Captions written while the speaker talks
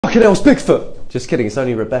Fucking hell, it's Bigfoot! Just kidding, it's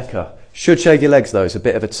only Rebecca. Should shave your legs though, it's a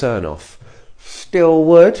bit of a turn off. Still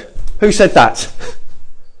would. Who said that?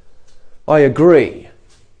 I agree.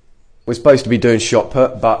 We're supposed to be doing shot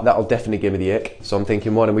put, but that'll definitely give me the ick. So I'm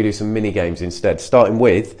thinking, why don't we do some mini games instead? Starting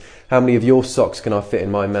with, how many of your socks can I fit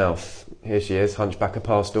in my mouth? Here she is, hunchback of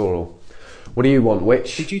pastoral. What do you want,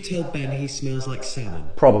 Witch? Did you tell Ben he smells like salmon?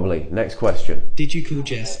 Probably. Next question. Did you call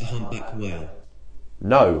Jess a humpback whale?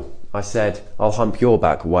 No. I said, I'll hump your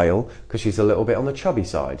back, whale, because she's a little bit on the chubby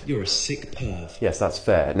side. You're a sick perv. Yes, that's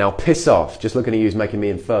fair. Now piss off. Just looking at you is making me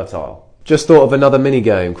infertile. Just thought of another mini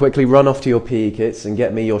game. Quickly run off to your PE kits and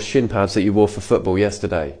get me your shin pads that you wore for football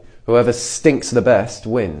yesterday. Whoever stinks the best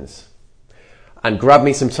wins. And grab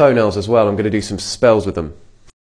me some toenails as well. I'm going to do some spells with them.